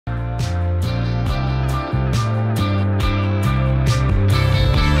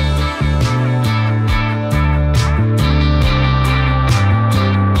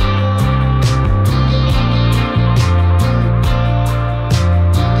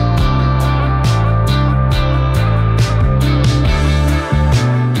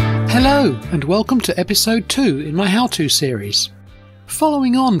and welcome to episode 2 in my how-to series.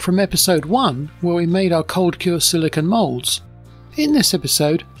 Following on from episode 1, where we made our cold cure silicone moulds, in this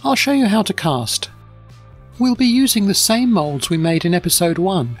episode I'll show you how to cast. We'll be using the same moulds we made in episode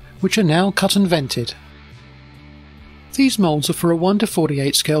 1, which are now cut and vented. These moulds are for a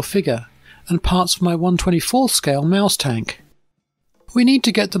 1:48 scale figure, and parts of my 1/24 scale mouse tank. We need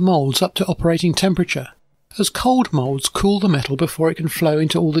to get the moulds up to operating temperature, as cold moulds cool the metal before it can flow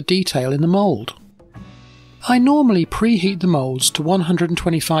into all the detail in the mould. I normally preheat the moulds to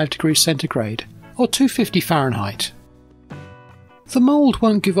 125 degrees centigrade or 250 Fahrenheit. The mould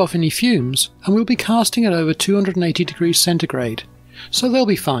won't give off any fumes, and we'll be casting at over 280 degrees centigrade, so they'll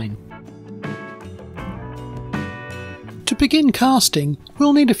be fine. To begin casting,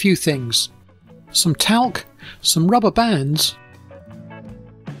 we'll need a few things: some talc, some rubber bands,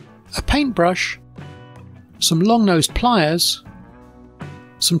 a paintbrush, some long-nosed pliers,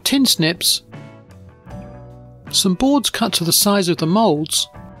 some tin snips, some boards cut to the size of the moulds,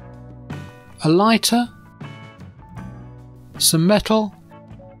 a lighter, some metal,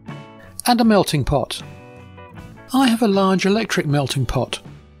 and a melting pot. I have a large electric melting pot,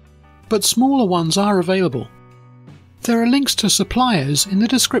 but smaller ones are available. There are links to suppliers in the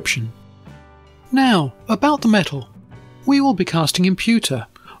description. Now, about the metal. We will be casting in pewter,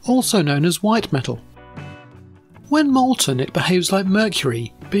 also known as white metal. When molten, it behaves like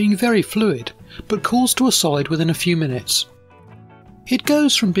mercury, being very fluid, but cools to a solid within a few minutes. It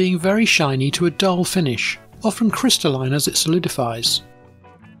goes from being very shiny to a dull finish, often crystalline as it solidifies.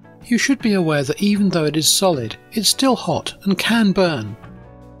 You should be aware that even though it is solid, it's still hot and can burn.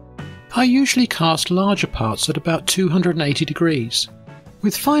 I usually cast larger parts at about 280 degrees,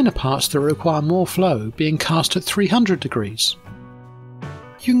 with finer parts that require more flow being cast at 300 degrees.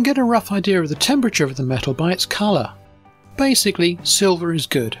 You can get a rough idea of the temperature of the metal by its colour. Basically, silver is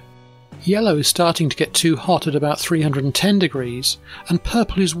good. Yellow is starting to get too hot at about 310 degrees, and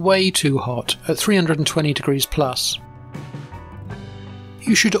purple is way too hot at 320 degrees plus.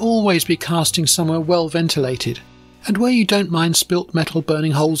 You should always be casting somewhere well ventilated, and where you don't mind spilt metal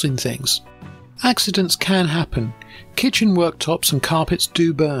burning holes in things. Accidents can happen. Kitchen worktops and carpets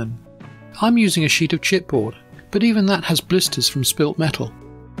do burn. I'm using a sheet of chipboard, but even that has blisters from spilt metal.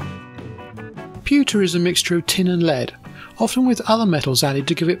 Pewter is a mixture of tin and lead, often with other metals added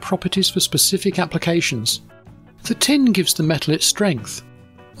to give it properties for specific applications. The tin gives the metal its strength,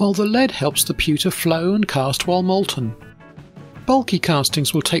 while the lead helps the pewter flow and cast while molten. Bulky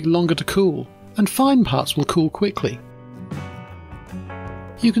castings will take longer to cool, and fine parts will cool quickly.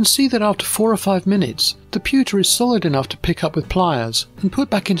 You can see that after 4 or 5 minutes, the pewter is solid enough to pick up with pliers and put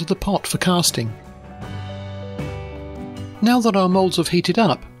back into the pot for casting. Now that our moulds have heated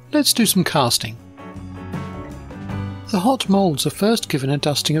up, let's do some casting. The hot moulds are first given a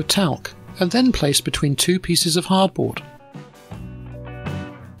dusting of talc and then placed between 2 pieces of hardboard.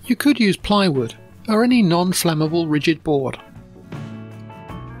 You could use plywood or any non-flammable rigid board.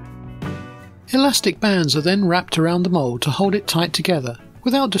 Elastic bands are then wrapped around the mould to hold it tight together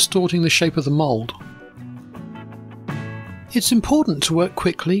without distorting the shape of the mould. It's important to work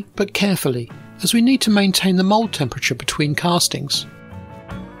quickly but carefully, as we need to maintain the mould temperature between castings.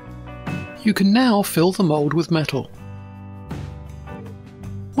 You can now fill the mould with metal.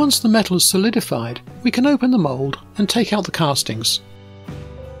 Once the metal is solidified, we can open the mould and take out the castings.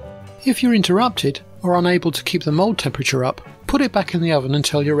 If you're interrupted or unable to keep the mould temperature up, put it back in the oven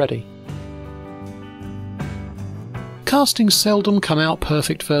until you're ready. Castings seldom come out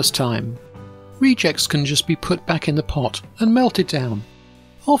perfect first time. Rejects can just be put back in the pot and melted down.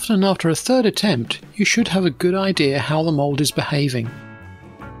 Often after a third attempt, you should have a good idea how the mould is behaving.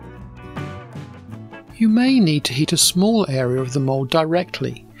 You may need to heat a small area of the mould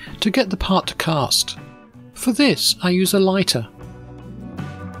directly to get the part to cast. For this, I use a lighter.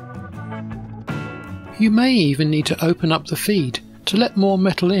 You may even need to open up the feed to let more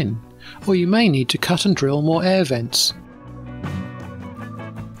metal in, or you may need to cut and drill more air vents.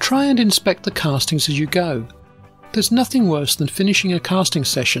 Try and inspect the castings as you go. There's nothing worse than finishing a casting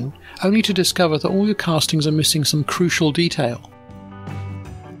session only to discover that all your castings are missing some crucial detail.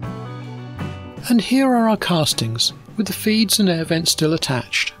 And here are our castings, with the feeds and air vents still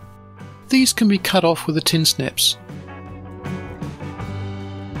attached. These can be cut off with the tin snips.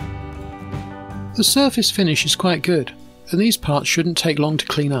 The surface finish is quite good, and these parts shouldn't take long to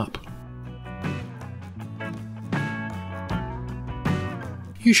clean up.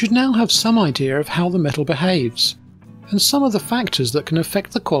 You should now have some idea of how the metal behaves, and some of the factors that can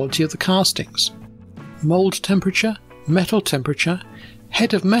affect the quality of the castings: mould temperature, metal temperature,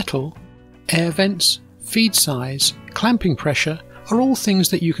 head of metal, air vents, feed size, clamping pressure, are all things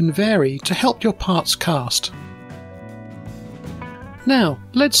that you can vary to help your parts cast. Now,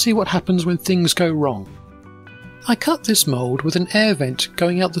 let's see what happens when things go wrong. I cut this mould with an air vent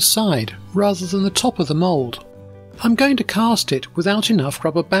going out the side rather than the top of the mould. I'm going to cast it without enough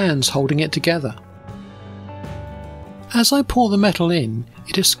rubber bands holding it together. As I pour the metal in,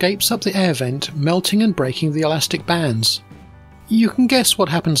 it escapes up the air vent, melting and breaking the elastic bands. You can guess what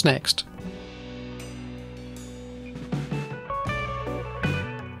happens next.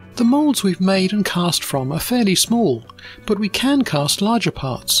 The moulds we've made and cast from are fairly small, but we can cast larger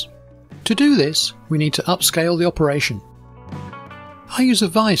parts. To do this, we need to upscale the operation. I use a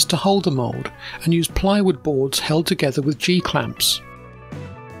vise to hold the mould and use plywood boards held together with G-clamps.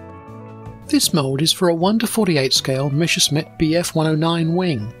 This mould is for a 1:48 scale Messerschmitt BF109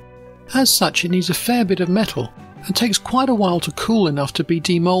 wing. As such, it needs a fair bit of metal and takes quite a while to cool enough to be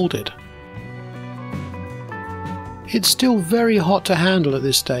demoulded. It's still very hot to handle at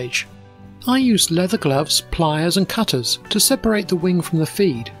this stage. I used leather gloves, pliers and cutters to separate the wing from the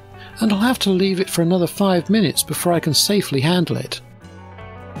feed, and I'll have to leave it for another 5 minutes before I can safely handle it.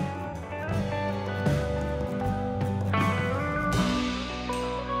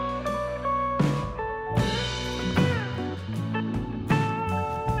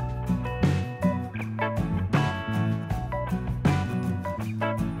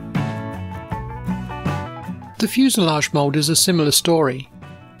 The fuselage mould is a similar story.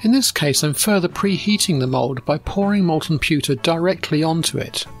 In this case, I'm further preheating the mould by pouring molten pewter directly onto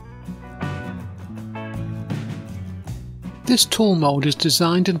it. This tall mould is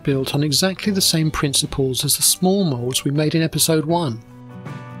designed and built on exactly the same principles as the small moulds we made in episode 1.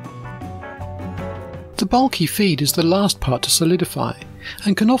 The bulky feed is the last part to solidify,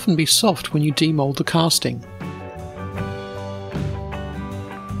 and can often be soft when you demould the casting.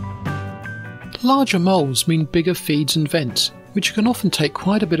 Larger moulds mean bigger feeds and vents, which can often take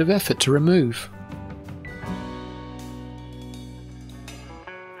quite a bit of effort to remove.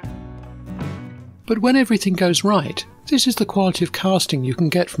 But when everything goes right, this is the quality of casting you can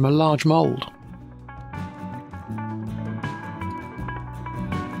get from a large mould.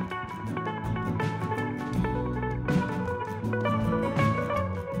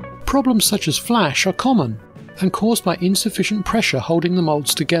 Problems such as flash are common and caused by insufficient pressure holding the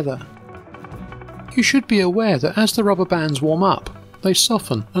moulds together. You should be aware that as the rubber bands warm up, they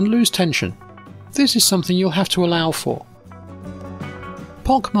soften and lose tension. This is something you'll have to allow for.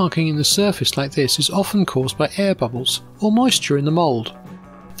 Pockmarking in the surface like this is often caused by air bubbles or moisture in the mould.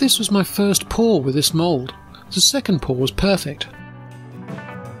 This was my first pour with this mould. The second pour was perfect.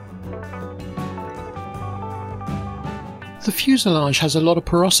 The fuselage has a lot of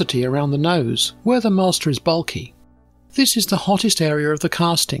porosity around the nose, where the master is bulky. This is the hottest area of the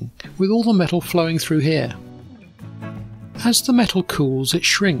casting, with all the metal flowing through here. As the metal cools, it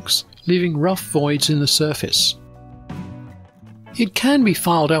shrinks, leaving rough voids in the surface. It can be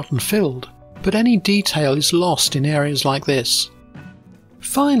filed out and filled, but any detail is lost in areas like this.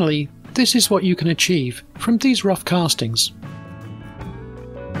 Finally, this is what you can achieve from these rough castings.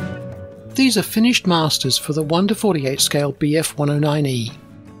 These are finished masters for the 1:48 scale BF109E.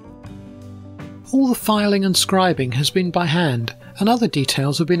 All the filing and scribing has been by hand, and other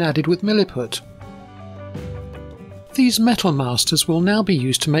details have been added with milliput. These metal masters will now be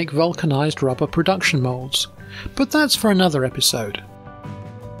used to make vulcanized rubber production moulds, but that's for another episode.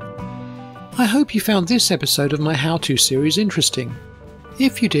 I hope you found this episode of my how-to series interesting.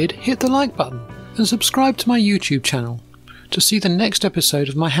 If you did, hit the like button and subscribe to my YouTube channel to see the next episode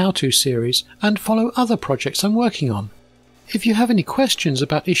of my how-to series and follow other projects I'm working on. If you have any questions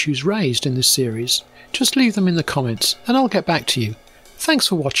about issues raised in this series, just leave them in the comments and I'll get back to you. Thanks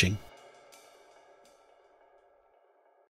for watching.